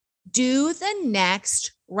do the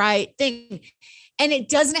next right thing. And it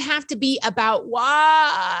doesn't have to be about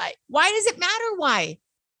why. Why does it matter why?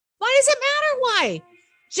 Why does it matter why?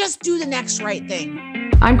 Just do the next right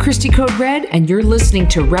thing. I'm Christy Code Red, and you're listening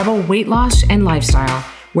to Rebel Weight Loss and Lifestyle,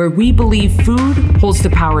 where we believe food holds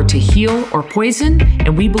the power to heal or poison,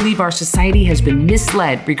 and we believe our society has been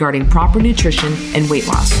misled regarding proper nutrition and weight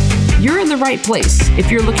loss. You're in the right place if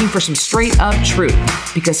you're looking for some straight up truth,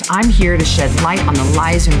 because I'm here to shed light on the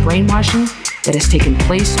lies and brainwashing that has taken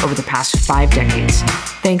place over the past 5 decades.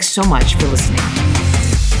 Thanks so much for listening.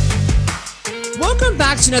 Welcome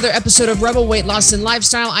back to another episode of Rebel Weight Loss and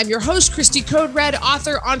Lifestyle. I'm your host, Christy Code Red,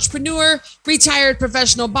 author, entrepreneur, retired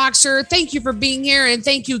professional boxer. Thank you for being here, and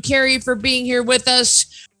thank you, Carrie, for being here with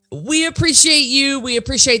us. We appreciate you. We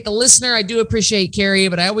appreciate the listener. I do appreciate Carrie,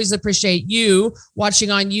 but I always appreciate you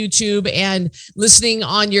watching on YouTube and listening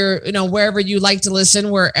on your, wherever you like to listen.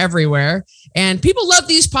 We're everywhere. And people love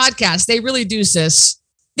these podcasts. They really do, sis.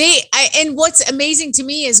 And what's amazing to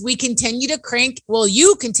me is you continue to crank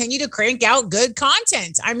out good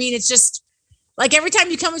content. I mean, it's just like every time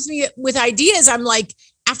you come with me with ideas, I'm like,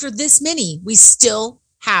 after this many, we still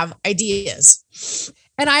have ideas.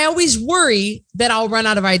 And I always worry that I'll run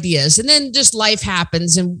out of ideas, and then just life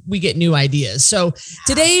happens and we get new ideas. So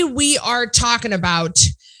today we are talking about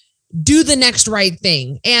do the next right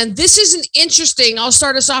thing. And this is an interesting, I'll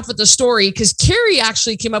start us off with the story because Carrie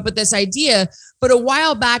actually came up with this idea, but a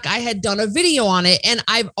while back I had done a video on it, and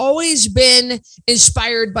I've always been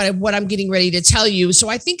inspired by what I'm getting ready to tell you. So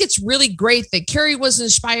I think it's really great that Carrie was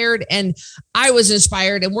inspired and I was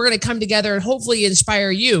inspired, and we're going to come together and hopefully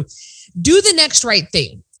inspire you. Do the next right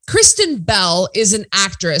thing. Kristen Bell is an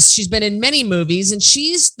actress. She's been in many movies, and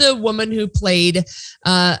she's the woman who played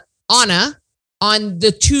Anna on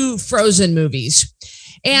the 2 Frozen movies.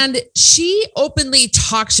 And she openly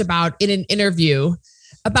talks about in an interview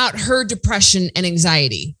about her depression and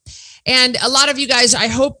anxiety. And a lot of you guys, I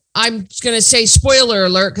hope I'm going to say spoiler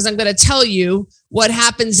alert, because I'm going to tell you what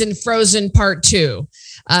happens in Frozen Part 2.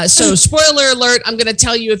 So spoiler alert, I'm going to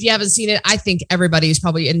tell you if you haven't seen it. I think everybody's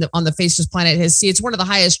probably on the face of this planet has seen it. It's one of the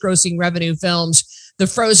highest grossing revenue films. The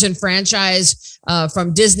Frozen franchise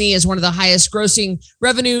from Disney is one of the highest grossing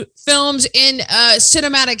revenue films in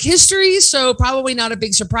cinematic history. So probably not a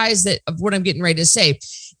big surprise of what I'm getting ready to say.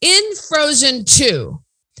 In Frozen 2,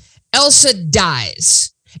 Elsa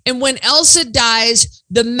dies. And when Elsa dies,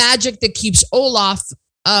 the magic that keeps Olaf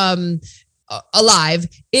alive,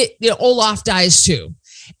 Olaf dies too.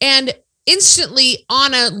 And instantly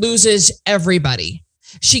Anna loses everybody.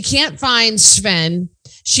 She can't find Sven.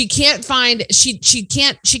 She can't find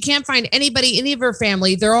anybody, any of her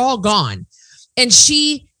family. They're all gone. And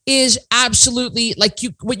she is absolutely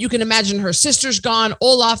what you can imagine. Her sister's gone.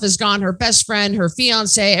 Olaf is gone. Her best friend, her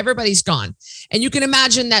fiance, everybody's gone. And you can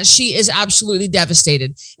imagine that she is absolutely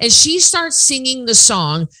devastated. And she starts singing the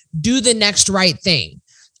song, Do the Next Right Thing,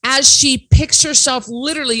 as she picks herself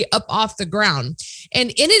literally up off the ground. And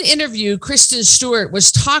in an interview, Kristen Stewart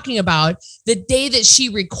was talking about the day that she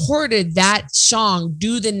recorded that song,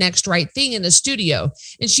 Do the Next Right Thing, in the studio.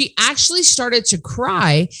 And she actually started to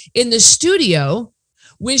cry in the studio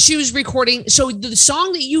when she was recording. So the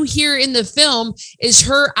song that you hear in the film is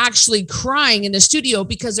her actually crying in the studio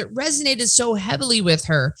because it resonated so heavily with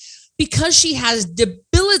her, because she has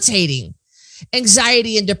debilitating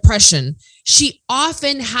anxiety and depression. She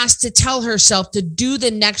often has to tell herself to do the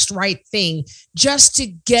next right thing just to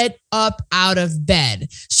get up out of bed.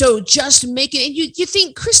 So just make it. And you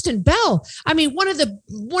think Kristen Bell, I mean, one of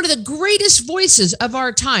the greatest voices of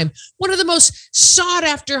our time, one of the most sought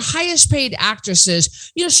after, highest paid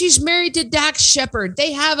actresses. She's married to Dax Shepard.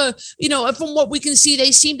 They have from what we can see,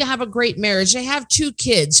 they seem to have a great marriage. They have 2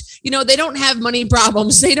 kids. They don't have money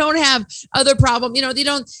problems. They don't have other problems.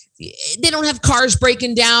 They don't have cars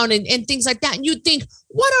breaking down and things like that. And you'd think,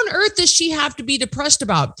 what on earth does she have to be depressed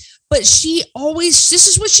about? But this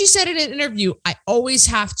is what she said in an interview. I always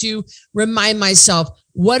have to remind myself,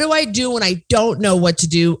 what do I do when I don't know what to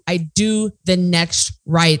do? I do the next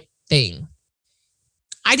right thing.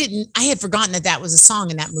 I had forgotten that was a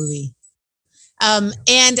song in that movie.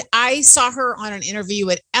 And I saw her on an interview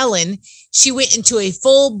with Ellen. She went into a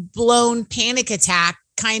full-blown panic attack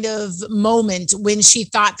kind of moment when she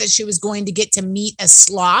thought that she was going to get to meet a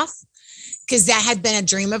sloth, because that had been a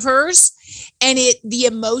dream of hers. And the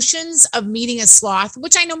emotions of meeting a sloth,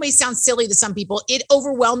 which I know may sound silly to some people, it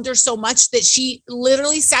overwhelmed her so much that she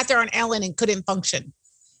literally sat there on Ellen and couldn't function.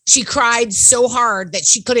 She cried so hard that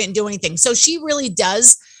she couldn't do anything. So she really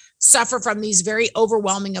does suffer from these very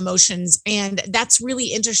overwhelming emotions. And that's really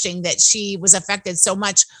interesting that she was affected so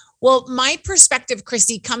much. Well, my perspective,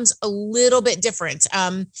 Christy, comes a little bit different.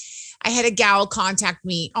 I had a gal contact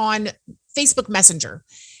me on Facebook Messenger,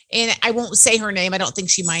 and I won't say her name. I don't think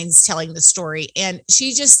she minds telling the story. And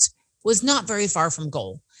she just was not very far from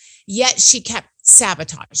goal, yet she kept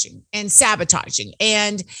sabotaging. And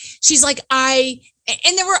she's like,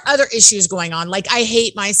 and there were other issues going on. Like, I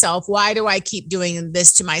hate myself. Why do I keep doing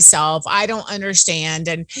this to myself? I don't understand.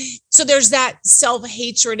 And so there's that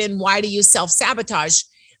self-hatred and why do you self-sabotage?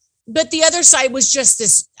 But the other side was just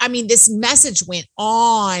this message went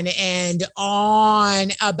on and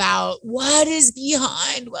on about what is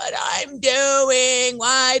behind what I'm doing.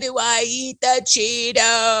 Why do I eat the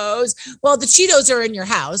Cheetos? Well, the Cheetos are in your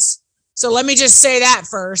house. So let me just say that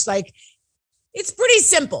first. Like, it's pretty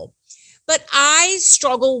simple. But I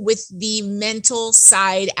struggle with the mental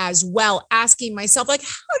side as well, asking myself, like,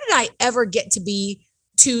 how did I ever get to be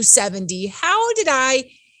 270? How did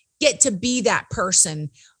I get to be that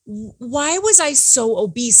person? Why was I so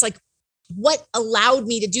obese? Like, what allowed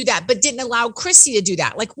me to do that, but didn't allow Christy to do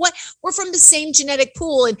that? Like, what? We're from the same genetic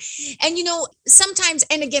pool. And sometimes,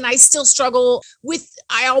 and again, I still struggle with,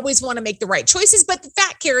 I always want to make the right choices, but the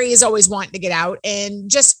fat Carrie is always wanting to get out and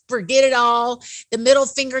just forget it all. The middle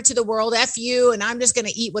finger to the world, F you. And I'm just going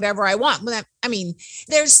to eat whatever I want.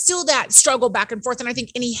 There's still that struggle back and forth. And I think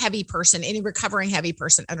any recovering heavy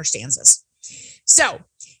person understands this. So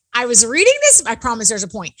I was reading this. I promise there's a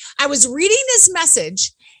point. I was reading this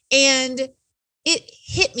message and it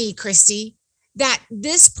hit me, Christy, that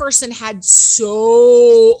this person had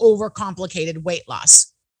so overcomplicated weight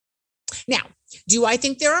loss. Now, do I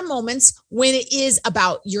think there are moments when it is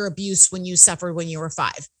about your abuse when you suffered when you were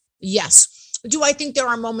 5? Yes. Do I think there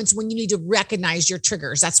are moments when you need to recognize your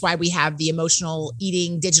triggers? That's why we have the emotional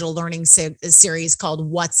eating digital learning series called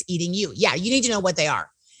What's Eating You? Yeah, you need to know what they are.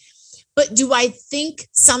 But do I think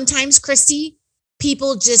sometimes, Christy,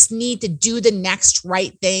 people just need to do the next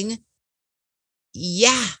right thing?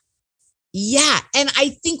 Yeah. And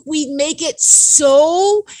I think we make it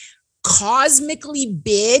so cosmically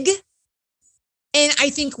big. And I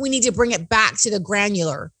think we need to bring it back to the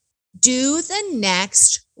granular. Do the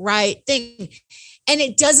next right thing. And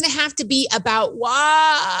it doesn't have to be about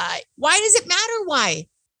why. Why does it matter why?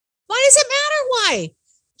 Why does it matter why?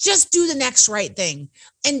 Just do the next right thing.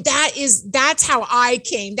 And that's how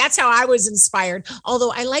I was inspired.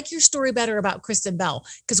 Although I like your story better about Kristen Bell,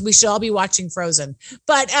 because we should all be watching Frozen.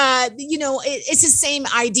 But, it's the same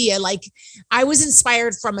idea. Like, I was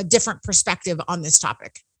inspired from a different perspective on this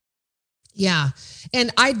topic. Yeah. And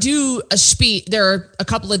I do speak. There are a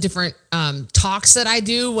couple of different talks that I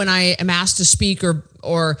do when I am asked to speak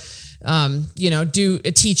or do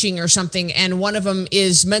a teaching or something. And one of them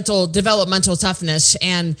is developmental toughness.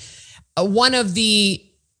 And one of the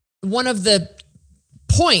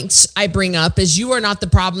points I bring up is you are not the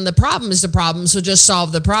problem. The problem is the problem. So just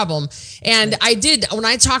solve the problem. And when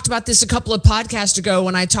I talked about this a couple of podcasts ago,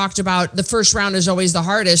 when I talked about the first round is always the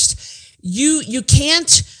hardest, you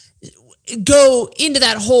can't go into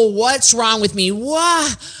that whole, what's wrong with me?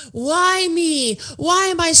 Why me? Why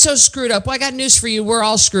am I so screwed up? Well, I got news for you. We're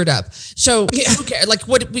all screwed up. So okay, like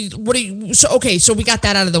what do you, so, okay. So we got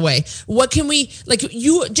that out of the way. What can we, like,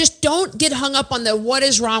 you just don't get hung up on the, what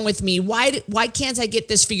is wrong with me? Why can't I get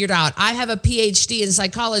this figured out? I have a PhD in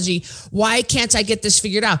psychology. Why can't I get this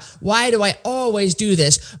figured out? Why do I always do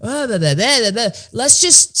this? Let's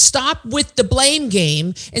just stop with the blame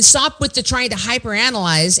game and stop with the trying to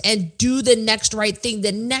hyperanalyze and do the next right thing.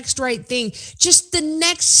 The next right thing, just the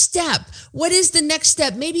next step. What is the next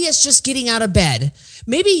step? Maybe it's just getting out of bed.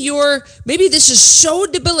 Maybe this is so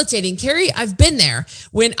debilitating. Carrie, I've been there.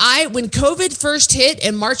 When COVID first hit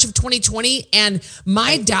in March of 2020 and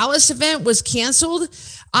my Dallas event was canceled,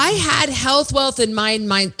 I had Health, Wealth, and Mind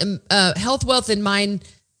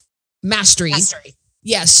Mastery.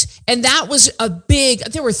 Yes. And that was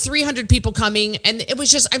there were 300 people coming, and it was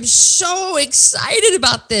just, I'm so excited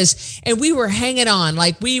about this. And we were hanging on,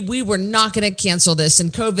 like we were not going to cancel this.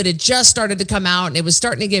 And COVID had just started to come out and it was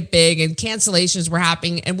starting to get big and cancellations were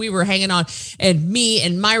happening and we were hanging on. And me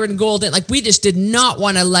and Myron Golden, like, we just did not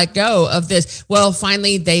want to let go of this. Well,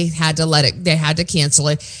 finally they had to cancel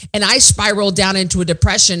it. And I spiraled down into a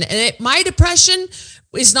depression, and my depression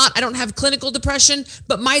is not, I don't have clinical depression,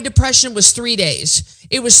 but my depression was 3 days.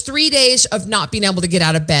 It was 3 days of not being able to get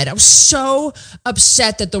out of bed. I was so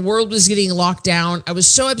upset that the world was getting locked down. I was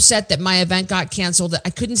so upset that my event got canceled, that I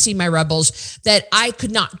couldn't see my rebels, that I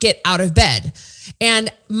could not get out of bed.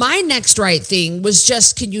 And my next right thing was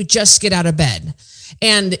just, can you just get out of bed?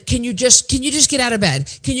 And can you just get out of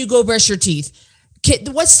bed? Can you go brush your teeth?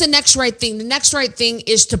 What's the next right thing? The next right thing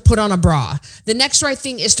is to put on a bra. The next right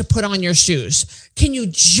thing is to put on your shoes. Can you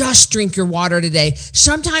just drink your water today?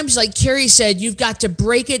 Sometimes, like Carrie said, you've got to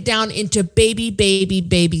break it down into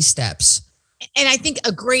baby steps. And I think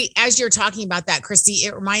as you're talking about that, Christy,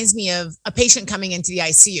 it reminds me of a patient coming into the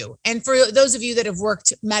ICU. And for those of you that have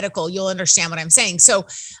worked medical, you'll understand what I'm saying. So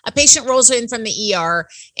a patient rolls in from the ER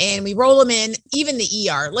and we roll them in, even the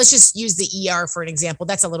ER. Let's just use the ER for an example.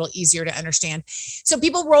 That's a little easier to understand. So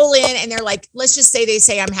people roll in and they're like, let's just say they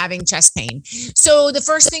say I'm having chest pain. So the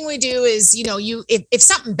first thing we do is, if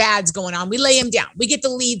something bad's going on, we lay them down. We get the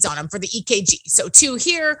leads on them for the EKG. So 2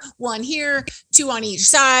 here, 1 here, 2 on each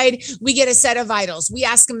side. We get a set of vitals. We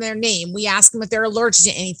ask them their name. We ask them if they're allergic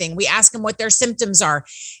to anything. We ask them what their symptoms are.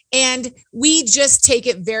 And we just take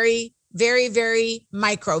it very, very, very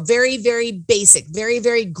micro, very, very basic, very,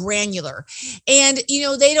 very granular. And,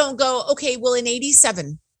 they don't go, okay, well, in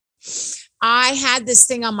 87, I had this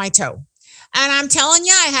thing on my toe. And I'm telling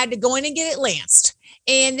you, I had to go in and get it lanced.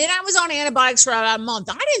 And then I was on antibiotics for about a month.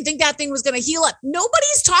 I didn't think that thing was going to heal up.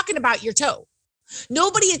 Nobody's talking about your toe.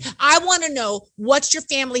 I want to know, what's your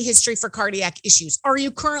family history for cardiac issues? Are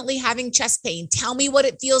you currently having chest pain? Tell me what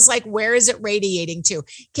it feels like. Where is it radiating to?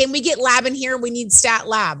 Can we get lab in here? We need stat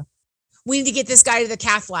lab. We need to get this guy to the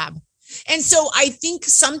cath lab. And so I think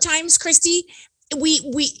sometimes, Christy,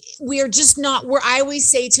 we are just not where I always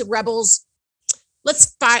say to rebels,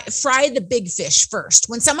 let's fry the big fish first.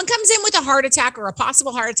 When someone comes in with a heart attack or a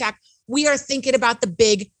possible heart attack, we are thinking about the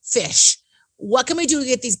big fish. What can we do to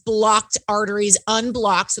get these blocked arteries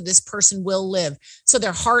unblocked so this person will live, so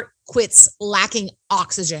their heart quits lacking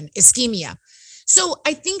oxygen, ischemia? So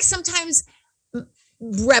I think sometimes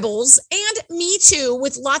rebels, and me too,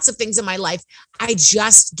 with lots of things in my life, I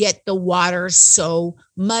just get the water so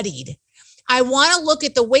muddied. I want to look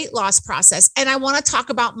at the weight loss process, and I want to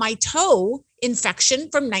talk about my toe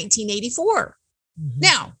infection from 1984. Mm-hmm.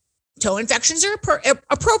 Now, toe infections are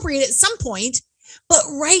appropriate at some point, but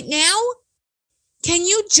right now, can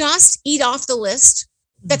you just eat off the list?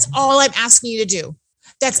 That's all I'm asking you to do.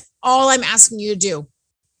 That's all I'm asking you to do.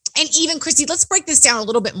 And even, Christy, let's break this down a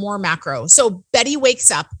little bit more macro. So Betty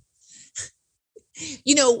wakes up.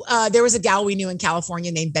 There was a gal we knew in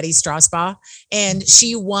California named Betty Strasbaugh, and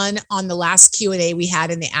she won on the last Q&A we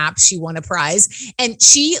had in the app. She won a prize, and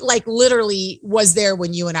she literally was there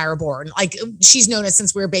when you and I were born. She's known us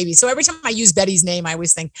since we were babies. So every time I use Betty's name, I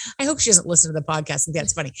always think, I hope she doesn't listen to the podcast. And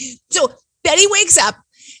that's funny. So Betty wakes up,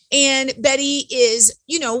 and Betty is,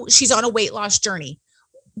 she's on a weight loss journey.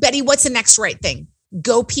 Betty, what's the next right thing?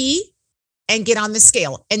 Go pee and get on the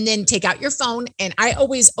scale, and then take out your phone. And I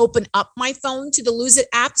always open up my phone to the Lose It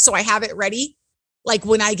app, so I have it ready,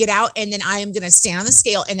 when I get out, and then I am going to stand on the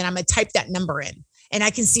scale, and then I'm going to type that number in, and I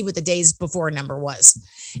can see what the days before number was.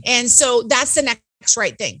 And so that's the next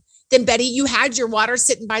right thing. Then Betty, you had your water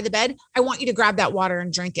sitting by the bed. I want you to grab that water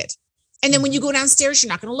and drink it. And then when you go downstairs, you're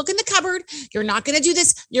not going to look in the cupboard. You're not going to do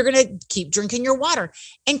this. You're going to keep drinking your water.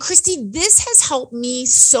 And Christy, this has helped me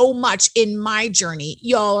so much in my journey.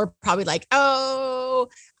 Y'all are probably like, let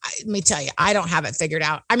me tell you, I don't have it figured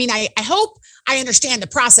out. I mean, I hope I understand the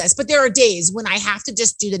process, but there are days when I have to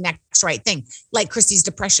just do the next right thing, like Christy's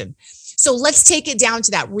depression. So let's take it down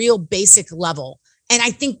to that real basic level. And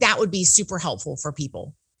I think that would be super helpful for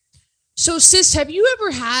people. So sis, have you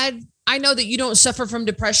ever had, I know that you don't suffer from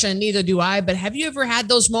depression, neither do I, but have you ever had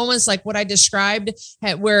those moments like what I described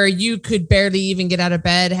where you could barely even get out of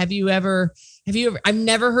bed? Have you ever, I've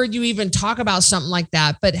never heard you even talk about something like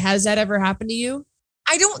that, but has that ever happened to you?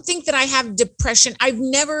 I don't think that I have depression. I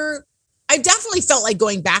definitely felt like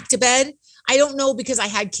going back to bed. I don't know, because I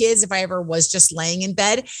had kids, if I ever was just laying in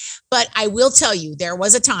bed, but I will tell you, there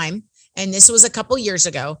was a time, and this was a couple years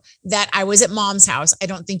ago, that I was at mom's house. I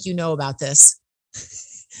don't think you know about this.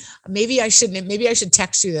 Maybe I shouldn't. Maybe I should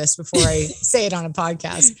text you this before I say it on a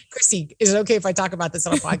podcast. Christy, is it okay if I talk about this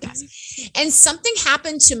on a podcast? And something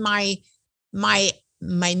happened to my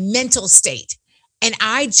mental state, and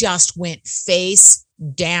I just went face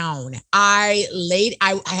down. I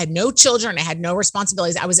had no children. I had no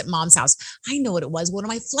responsibilities. I was at mom's house. I know what it was. One of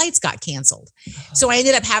my flights got canceled. So I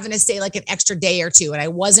ended up having to stay an extra day or two, and I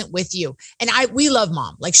wasn't with you. And we love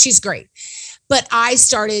mom. She's great. But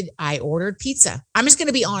I ordered pizza. I'm just going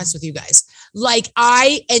to be honest with you guys.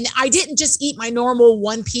 I didn't just eat my normal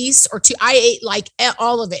one piece or two. I ate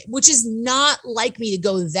all of it, which is not like me to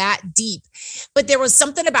go that deep. But there was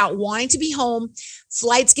something about wanting to be home,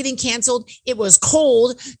 flights getting canceled. It was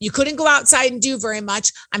cold. You couldn't go outside and do very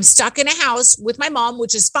much. I'm stuck in a house with my mom,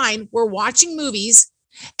 which is fine. We're watching movies,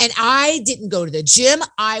 and I didn't go to the gym.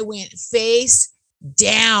 I went face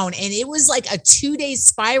down. And it was like a 2-day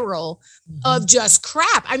spiral of just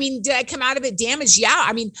crap. I mean, did I come out of it damaged? Yeah.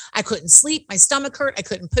 I mean, I couldn't sleep. My stomach hurt. I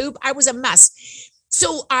couldn't poop. I was a mess.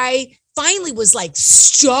 So I finally was like,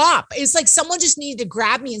 stop. It's like someone just needed to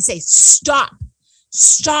grab me and say, stop,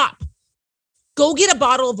 go get a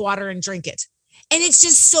bottle of water and drink it. And it's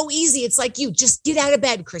just so easy. It's like, you just get out of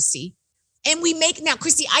bed, Christy. And we make now,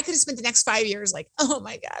 Christy, I could have spent the next 5 years like, oh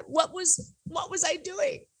my God, what was I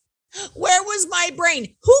doing? Where was my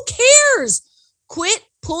brain? Who cares? Quit,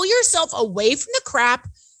 pull yourself away from the crap,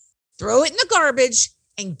 throw it in the garbage,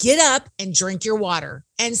 and get up and drink your water.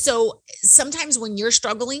 And so sometimes when you're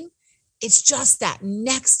struggling, it's just that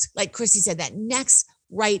next, like Christy said, that next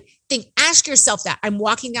right thing. Ask yourself that. I'm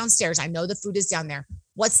walking downstairs. I know the food is down there.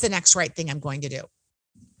 What's the next right thing I'm going to do?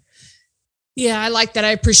 Yeah, I like that. I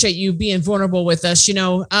appreciate you being vulnerable with us.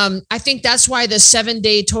 I think that's why the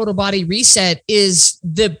 7-day total body reset is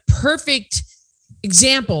the perfect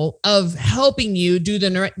example of helping you do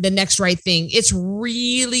the next right thing. It's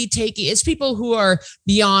really it's people who are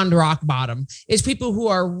beyond rock bottom. It's people who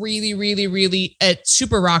are really, really, really at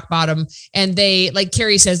super rock bottom. And they, like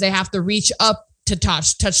Carrie says, they have to reach up to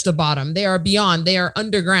touch the bottom. They are beyond, they are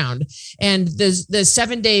underground. And the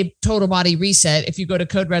 7-day total body reset, if you go to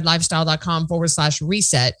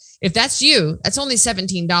coderedlifestyle.com/reset, if that's you, that's only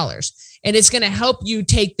 $17. And it's going to help you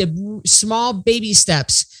take the small baby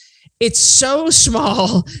steps. It's so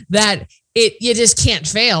small that you just can't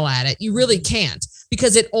fail at it. You really can't,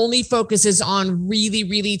 because it only focuses on really,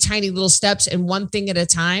 really tiny little steps and one thing at a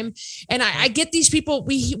time. And I get these people,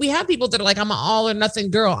 we have people that are like, I'm an all or nothing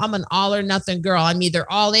girl. I'm an all or nothing girl. I'm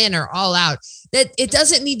either all in or all out. That it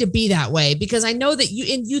doesn't need to be that way, because I know that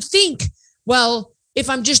you think, well, if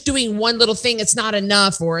I'm just doing one little thing, it's not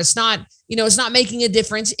enough, or it's not, it's not making a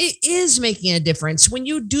difference. It is making a difference when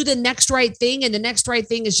you do the next right thing. And the next right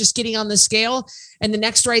thing is just getting on the scale. And the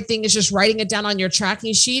next right thing is just writing it down on your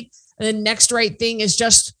tracking sheet. And the next right thing is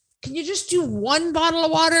just, can you just do one bottle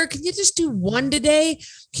of water? Can you just do one today?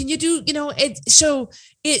 Can you do, it? So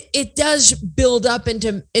it does build up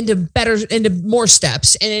into more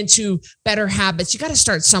steps and into better habits. You got to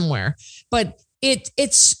start somewhere, but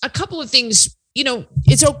it's a couple of things, I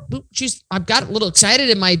got a little excited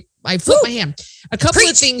and I flipped my hand. A couple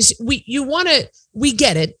of things we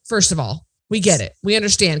get it. First of all, we get it. We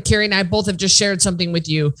understand. Carrie and I both have just shared something with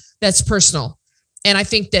you that's personal. And I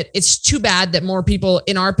think that it's too bad that more people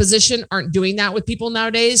in our position aren't doing that with people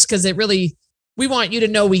nowadays, because we want you to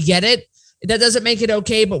know we get it. That doesn't make it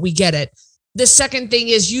okay, but we get it. The second thing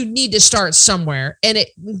is you need to start somewhere, and it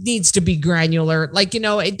needs to be granular. Like,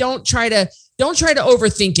 don't try to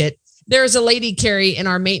overthink it. There's a lady, Carrie, in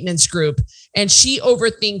our maintenance group, and she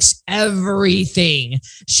overthinks everything.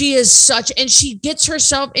 She is and she gets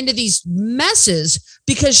herself into these messes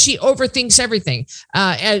because she overthinks everything.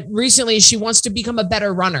 And recently she wants to become a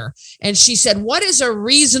better runner. And she said, what is a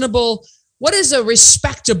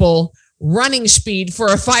respectable running speed for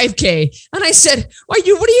a 5K? And I said, what are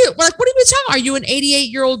you talking? Are you an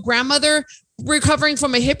 88-year-old grandmother recovering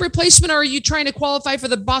from a hip replacement, or are you trying to qualify for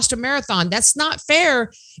the Boston Marathon? That's not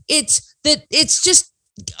fair. It's just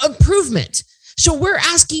improvement. So we're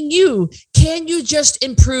asking you, can you just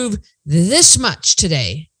improve this much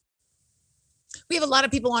today? We have a lot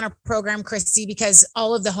of people on our program, Christy, because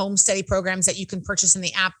all of the home study programs that you can purchase in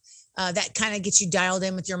the app, that kind of gets you dialed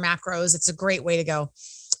in with your macros. It's a great way to go.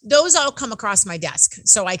 Those all come across my desk,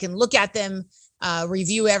 so I can look at them,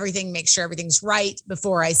 review everything, make sure everything's right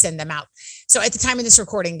before I send them out. So at the time of this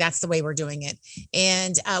recording, that's the way we're doing it.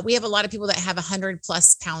 And we have a lot of people that have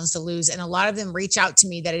 100+ pounds to lose. And a lot of them reach out to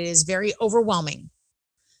me that it is very overwhelming.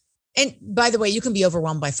 And by the way, you can be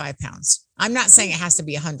overwhelmed by 5 pounds. I'm not saying it has to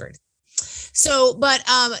be 100. So, but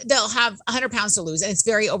they'll have 100 pounds to lose, and it's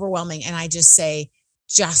very overwhelming. And I just say,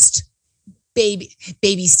 just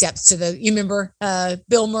baby steps to you remember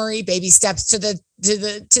Bill Murray, baby steps to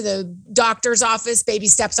the doctor's office, baby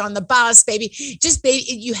steps on the bus,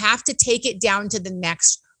 you have to take it down to the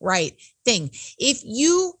next right thing. If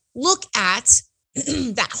you look at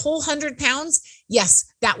that whole 100 pounds,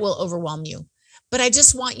 yes, that will overwhelm you. But I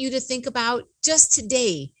just want you to think about just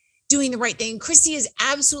today doing the right thing. Christy is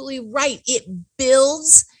absolutely right. It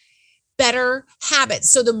builds better habits.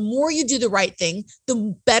 So the more you do the right thing,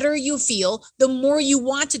 the better you feel. The more you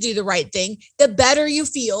want to do the right thing, the better you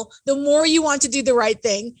feel. The more you want to do the right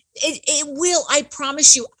thing, it will, I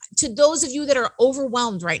promise you. To those of you that are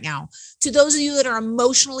overwhelmed right now, to those of you that are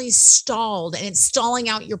emotionally stalled and it's stalling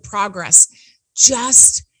out your progress,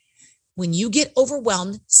 just when you get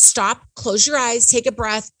overwhelmed, stop, close your eyes, take a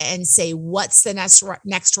breath, and say, what's the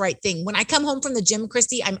next right thing? When I come home from the gym,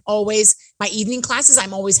 Christy, my evening classes,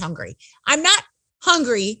 I'm always hungry. I'm not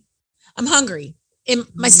hungry. I'm hungry in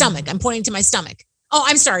my stomach. I'm pointing to my stomach. Oh,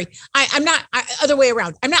 I'm sorry. I'm not other way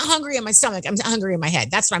around. I'm not hungry in my stomach. I'm hungry in my head.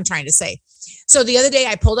 That's what I'm trying to say. So the other day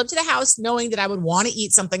I pulled up to the house knowing that I would want to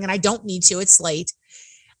eat something and I don't need to. It's late.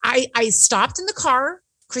 I stopped in the car,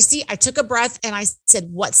 Christy. I took a breath and I said,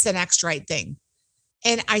 what's the next right thing?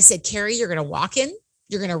 And I said, Carrie, you're going to walk in,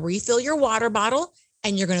 you're going to refill your water bottle,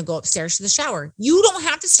 and you're going to go upstairs to the shower. You don't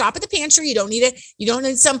have to stop at the pantry. You don't need it. You don't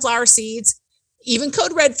need sunflower seeds. Even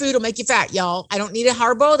Code Red food will make you fat, y'all. I don't need a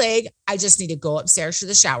hard-boiled egg. I just need to go upstairs to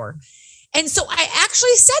the shower. And so I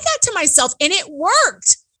actually said that to myself and it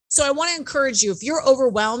worked. So I want to encourage you, if you're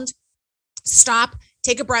overwhelmed, stop,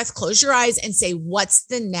 take a breath, close your eyes and say, what's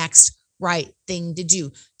the next right thing to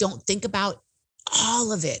do? Don't think about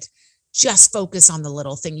all of it. Just focus on the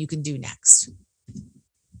little thing you can do next.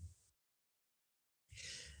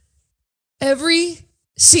 Every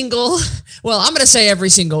single, I'm going to say every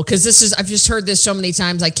single, because I've just heard this so many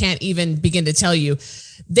times, I can't even begin to tell you.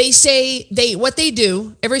 They say what they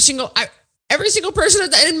do, every single person,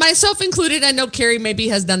 and myself included. I know Carrie maybe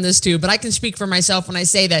has done this too, but I can speak for myself when I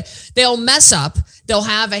say that they'll mess up. They'll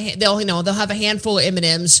have a handful of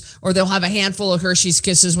M&Ms or they'll have a handful of Hershey's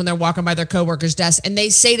Kisses when they're walking by their coworker's desk, and they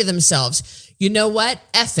say to themselves, you know what?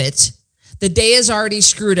 F it. The day is already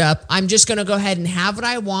screwed up. I'm just going to go ahead and have what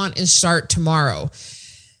I want and start tomorrow.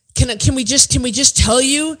 Can we just tell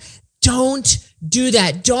you, don't do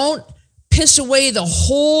that. Don't piss away the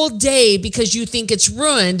whole day because you think it's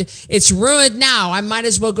ruined. It's ruined now. I might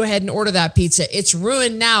as well go ahead and order that pizza. It's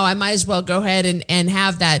ruined now. I might as well go ahead and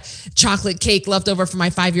have that chocolate cake left over from my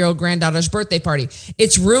 5-year-old granddaughter's birthday party.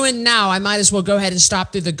 It's ruined now. I might as well go ahead and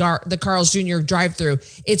stop through the Carl's Jr. drive-thru.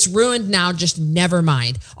 It's ruined now. Just never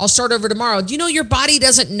mind. I'll start over tomorrow. Do you know your body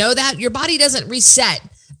doesn't know that? Your body doesn't reset.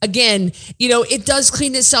 Again, it does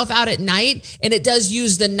clean itself out at night, and it does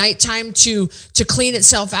use the nighttime to clean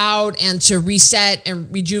itself out and to reset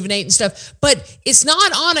and rejuvenate and stuff. But it's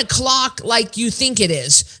not on a clock like you think it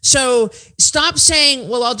is. So stop saying,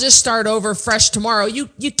 well, I'll just start over fresh tomorrow. You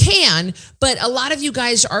can, but a lot of you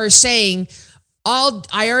guys are saying,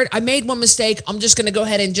 I made one mistake. I'm just going to go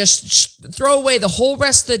ahead and just throw away the whole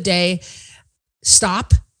rest of the day.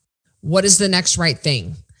 Stop. What is the next right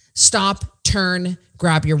thing? Stop, turn,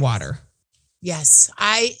 grab your water. Yes.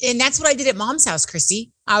 And that's what I did at Mom's house,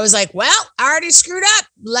 Christy. I was like, well, I already screwed up.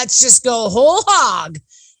 Let's just go whole hog.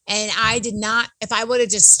 And I did not, if I would have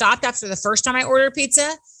just stopped after the first time I ordered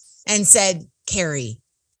pizza and said, Carrie,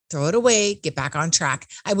 throw it away, get back on track,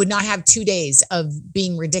 I would not have 2 days of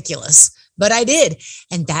being ridiculous, but I did.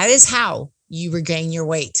 And that is how you regain your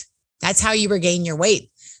weight. That's how you regain your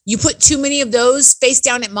weight. You put too many of those face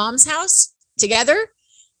down at Mom's house together,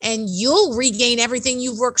 and you'll regain everything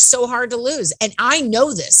you've worked so hard to lose. And I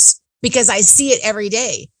know this because I see it every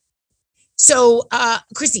day. So,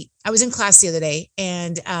 Christy, I was in class the other day,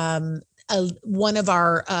 and one of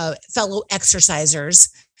our fellow exercisers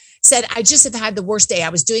said, I just have had the worst day. I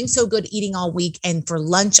was doing so good eating all week. And for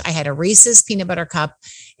lunch, I had a Reese's peanut butter cup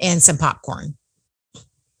and some popcorn.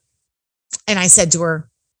 And I said to her,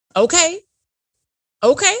 okay.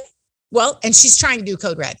 Well, and she's trying to do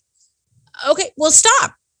Code Red. Okay, well,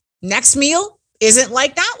 stop. Next meal isn't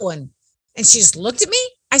like that one. And she just looked at me.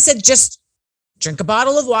 I said, just drink a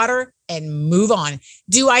bottle of water and move on.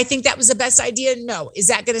 Do I think that was the best idea? No. Is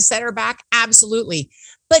that going to set her back? Absolutely.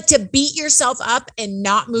 But to beat yourself up and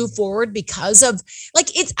not move forward because of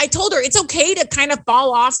I told her it's okay to kind of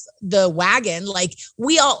fall off the wagon. Like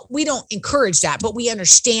we don't encourage that, but we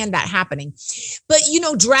understand that happening. But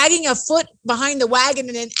dragging a foot behind the wagon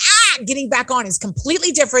and then getting back on is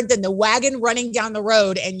completely different than the wagon running down the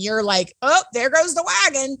road. And you're like, oh, there goes the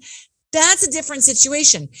wagon. That's a different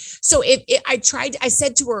situation. So I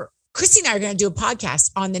said to her, Christy and I are going to do a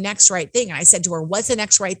podcast on the next right thing. And I said to her, what's the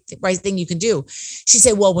next right thing you can do? She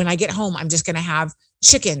said, well, when I get home, I'm just going to have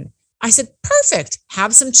chicken. I said, perfect.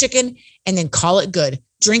 Have some chicken and then call it good.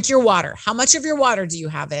 Drink your water. How much of your water do you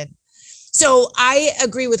have in? So I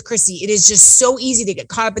agree with Christy. It is just so easy to get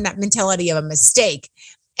caught up in that mentality of a mistake,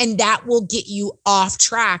 and that will get you off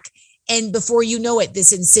track. And before you know it,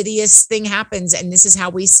 this insidious thing happens. And this is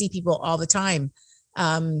how we see people all the time.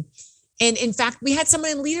 And in fact, we had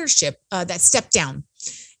someone in leadership that stepped down,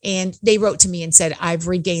 and they wrote to me and said, I've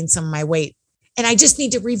regained some of my weight and I just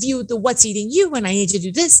need to review the what's eating you. And I need to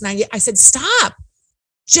do this. And I said, stop,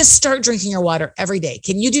 just start drinking your water every day.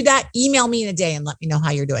 Can you do that? Email me in a day and let me know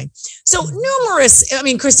how you're doing. So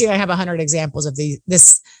Christy and I have 100 examples of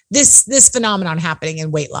this phenomenon happening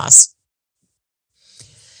in weight loss.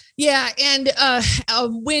 Yeah. And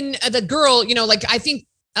when the girl, I think,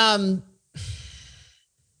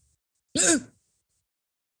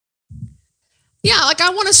 Yeah, like I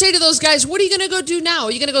want to say to those guys, what are you going to go do now?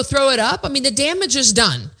 Are you going to go throw it up? I mean, the damage is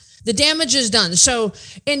done. The damage is done. So,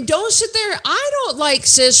 and don't sit there. I don't like,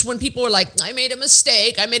 sis, when people are like, I made a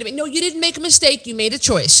mistake. No, you didn't make a mistake. You made a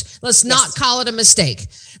choice. Let's not call it a mistake.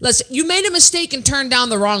 You made a mistake and turned down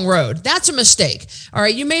the wrong road. That's a mistake. All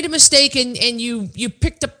right. You made a mistake and you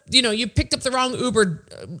picked up, you picked up the wrong Uber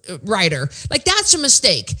rider. Like that's a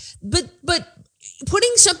mistake. But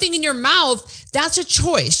putting something in your mouth, that's a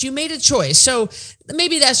choice. You made a choice. So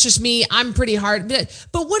maybe that's just me. I'm pretty hard.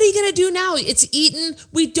 But what are you going to do now? It's eaten.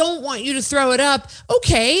 We don't want you to throw it up.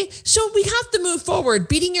 Okay. So we have to move forward.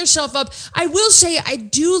 Beating yourself up. I will say I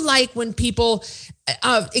do like when people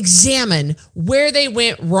examine where they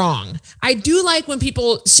went wrong. I do like when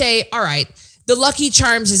people say, all right, the Lucky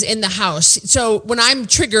Charms is in the house. So when I'm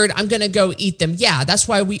triggered, I'm going to go eat them. Yeah, that's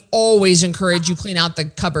why we always encourage you clean out the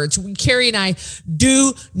cupboards. Carrie and I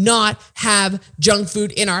do not have junk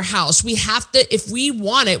food in our house. We have to, if we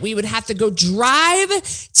want it, we would have to go drive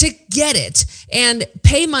to get it and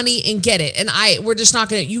pay money and get it. And we're just not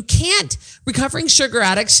going to, you can't, recovering sugar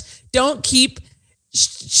addicts don't keep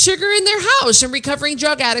sugar in their house, and recovering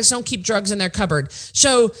drug addicts don't keep drugs in their cupboard.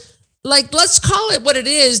 So like, let's call it what it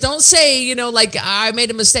is. Don't say, like I made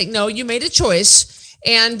a mistake. No, you made a choice.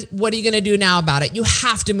 And what are you going to do now about it? You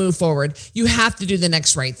have to move forward. You have to do the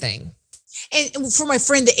next right thing. And for my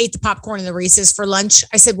friend that ate the popcorn and the Reese's for lunch,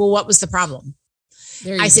 I said, well, what was the problem?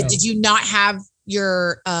 I said, did you not have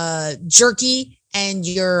your jerky and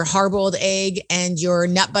your hard-boiled egg and your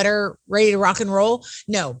nut butter ready to rock and roll?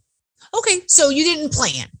 No. Okay. So you didn't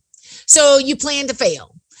plan. So you planned to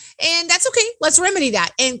fail. And that's okay. Let's remedy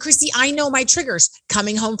that. And Christy, I know my triggers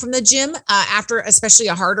coming home from the gym after especially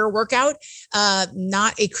a harder workout,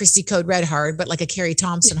 not a Christy Code Red hard, but like a Carrie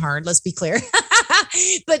Thompson hard. Let's be clear.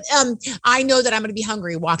 But I know that I'm going to be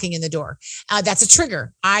hungry walking in the door. That's a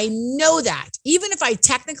trigger. I know that. Even if I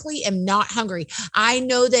technically am not hungry, I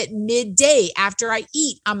know that midday after I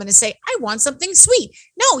eat, I'm going to say, I want something sweet.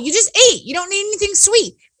 No, you just ate. You don't need anything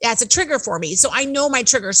sweet. That's a trigger for me. So I know my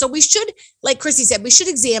trigger. So we should, like Christy said, we should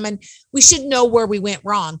examine, we should know where we went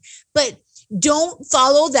wrong, but don't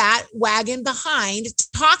follow that wagon behind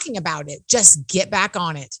talking about it. Just get back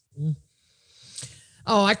on it.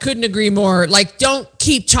 Oh, I couldn't agree more. Like, don't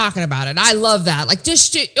keep talking about it. I love that. Like,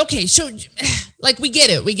 just, okay. So like, we get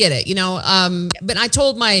it. But I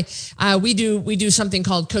told we do something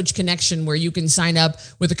called Coach Connection, where you can sign up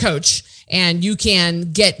with a coach and you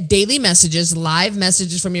can get daily messages, live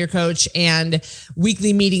messages from your coach, and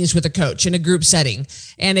weekly meetings with a coach in a group setting.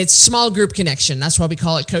 And it's small group connection. That's why we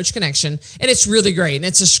call it Coach Connection. And it's really great. And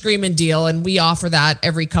it's a screaming deal. And we offer that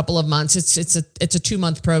every couple of months. It's a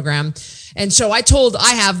 2-month program. And so I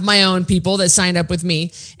have my own people that signed up with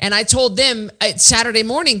me, and I told them it's Saturday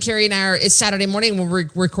morning. Carrie and it's Saturday morning when we're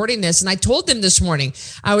recording this. And I told them this morning,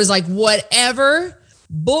 I was like, whatever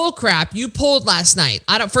bull crap you pulled last night.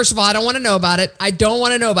 First of all, I don't want to know about it. I don't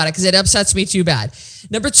want to know about it because it upsets me too bad.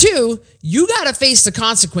 Number 2, you got to face the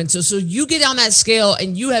consequences. So you get on that scale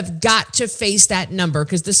and you have got to face that number,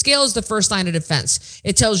 because the scale is the first line of defense.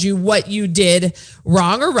 It tells you what you did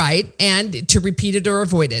wrong or right and to repeat it or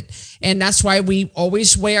avoid it. And that's why we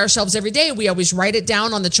always weigh ourselves every day. We always write it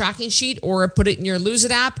down on the tracking sheet or put it in your Lose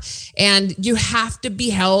It app, and you have to be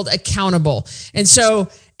held accountable.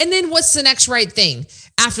 And then what's the next right thing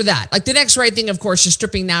after that? Like, the next right thing, of course, is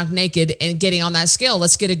stripping down naked and getting on that scale.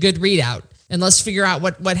 Let's get a good readout. And let's figure out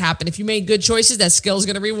what happened. If you made good choices, that scale is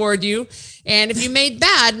going to reward you. And if you made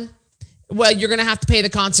bad, well, you're going to have to pay the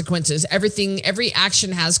consequences. Every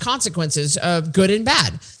action has consequences of good and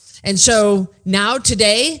bad. And so now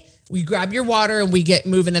today, we grab your water and we get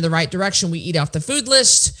moving in the right direction. We eat off the food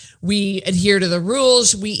list. We adhere to the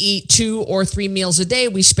rules. We eat 2 or 3 meals a day.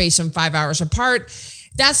 We space them 5 hours apart.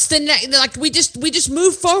 That's we just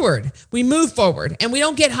move forward. We move forward, and we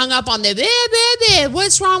don't get hung up on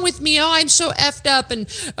what's wrong with me? Oh, I'm so effed up.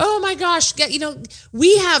 And oh my gosh,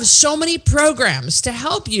 we have so many programs to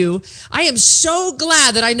help you. I am so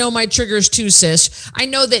glad that I know my triggers too, sis. I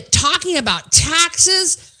know that talking about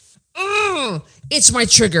taxes, it's my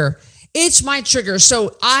trigger. It's my trigger.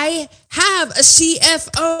 So I have a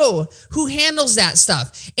CFO who handles that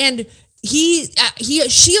stuff. And he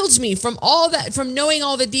shields me from all that, from knowing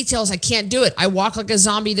all the details. I can't do it. I walk like a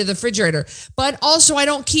zombie to the refrigerator, but also I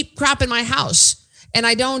don't keep crap in my house, and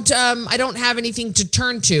I don't have anything to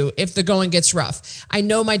turn to if the going gets rough. I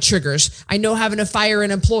know my triggers. I know having to fire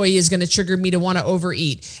an employee is going to trigger me to want to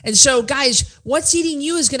overeat. And so guys, What's Eating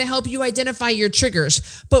You is going to help you identify your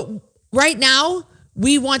triggers. But right now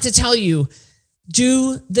we want to tell you,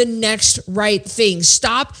 Do the next right thing.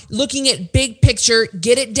 Stop looking at big picture,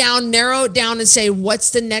 get it down, narrow it down and say, what's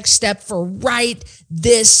the next step for right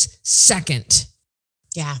this second?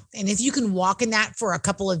 Yeah. And if you can walk in that for a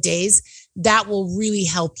couple of days, that will really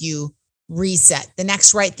help you reset. The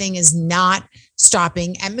next right thing is not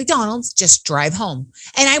stopping at McDonald's, just drive home.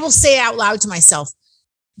 And I will say out loud to myself,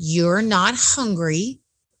 you're not hungry,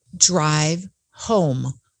 drive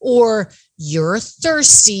home. Or you're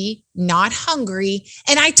thirsty, not hungry.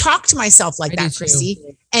 And I talk to myself like that,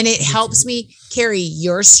 Christy, and it helps me. Carrie,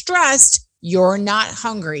 you're stressed, you're not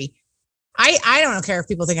hungry. I don't care if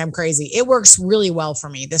people think I'm crazy. It works really well for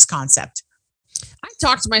me, this concept. I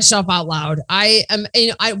talk to myself out loud. I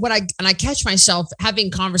catch myself having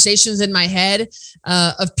conversations in my head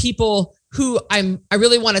of people who I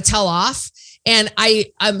really want to tell off. And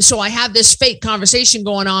so I have this fake conversation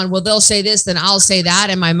going on. Well, they'll say this, then I'll say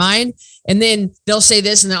that in my mind. And then they'll say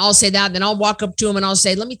this, and then I'll say that. And then I'll walk up to them and I'll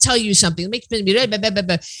say, let me tell you something.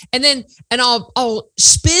 And I'll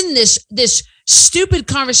spin this stupid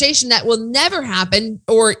conversation that will never happen,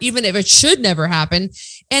 or even if it should never happen.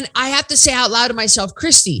 And I have to say out loud to myself,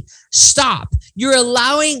 Christy, stop. You're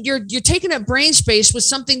taking up brain space with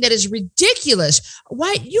something that is ridiculous.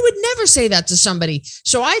 Why? You would never say that to somebody.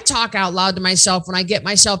 So I talk out loud to myself when I get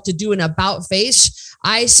myself to do an about face.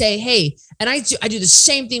 I say, hey, and I do the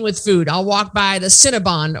same thing with food. I'll walk by the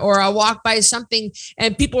Cinnabon, or I'll walk by something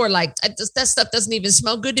and people are like, that stuff doesn't even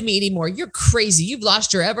smell good to me anymore. You're crazy. You've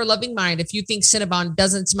lost your ever loving mind if you think Cinnabon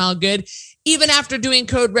doesn't smell good. Even after doing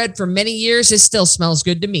Code Red for many years, it still smells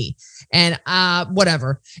good to me. And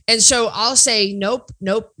whatever. And so I'll say, nope,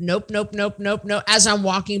 as I'm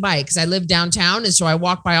walking by, because I live downtown. And so I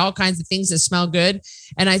walk by all kinds of things that smell good.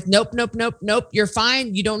 And nope, you're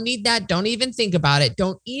fine. You don't need that. Don't even think about it.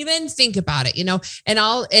 Don't even think about it, And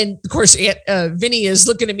of course, Vinny is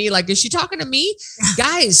looking at me like, is she talking to me?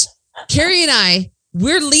 Guys, Carrie and I,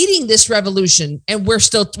 we're leading this revolution, and we're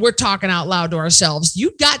talking out loud to ourselves.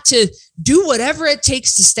 You got to do whatever it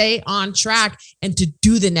takes to stay on track and to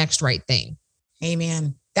do the next right thing.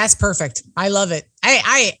 Amen. That's perfect. I love it.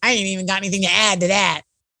 I ain't even got anything to add to that.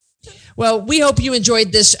 Well, we hope you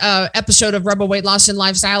enjoyed this episode of Rebel Weight Loss and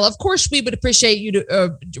Lifestyle. Of course, we would appreciate you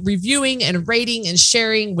reviewing and rating and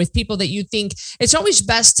sharing with people that you think. It's always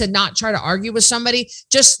best to not try to argue with somebody.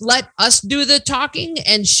 Just let us do the talking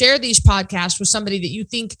and share these podcasts with somebody that you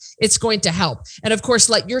think it's going to help. And of course,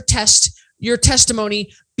 let your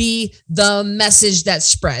testimony be the message that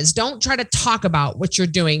spreads. Don't try to talk about what you're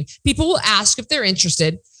doing. People will ask if they're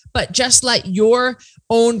interested, but just let your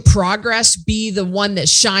own progress be the one that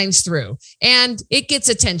shines through, and it gets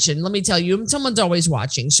attention. Let me tell you, someone's always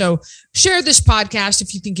watching. So share this podcast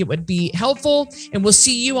if you think it would be helpful, and we'll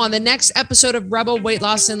see you on the next episode of Rebel Weight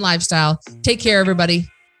Loss and Lifestyle. Take care, everybody.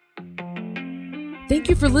 Thank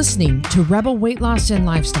you for listening to Rebel Weight Loss and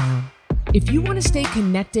Lifestyle. If you want to stay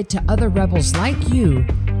connected to other rebels like you,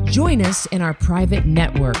 join us in our private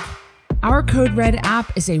network. Our Code Red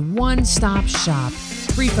app is a one-stop shop,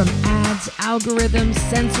 free from ads, algorithms,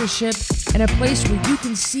 censorship, and a place where you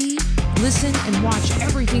can see, listen, and watch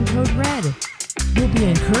everything Code Red. You'll be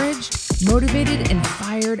encouraged, motivated, and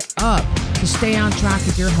fired up to stay on track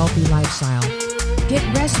with your healthy lifestyle. Get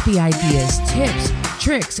recipe ideas, tips,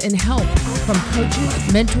 tricks, and help from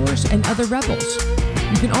coaches, mentors, and other rebels.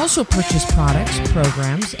 You can also purchase products,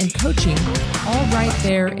 programs, and coaching all right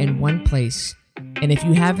there in one place. And if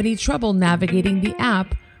you have any trouble navigating the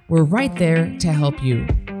app, we're right there to help you.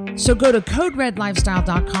 So go to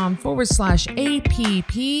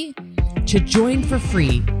coderedlifestyle.com/APP to join for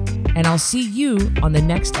free. And I'll see you on the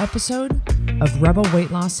next episode of Rebel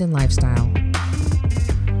Weight Loss and Lifestyle.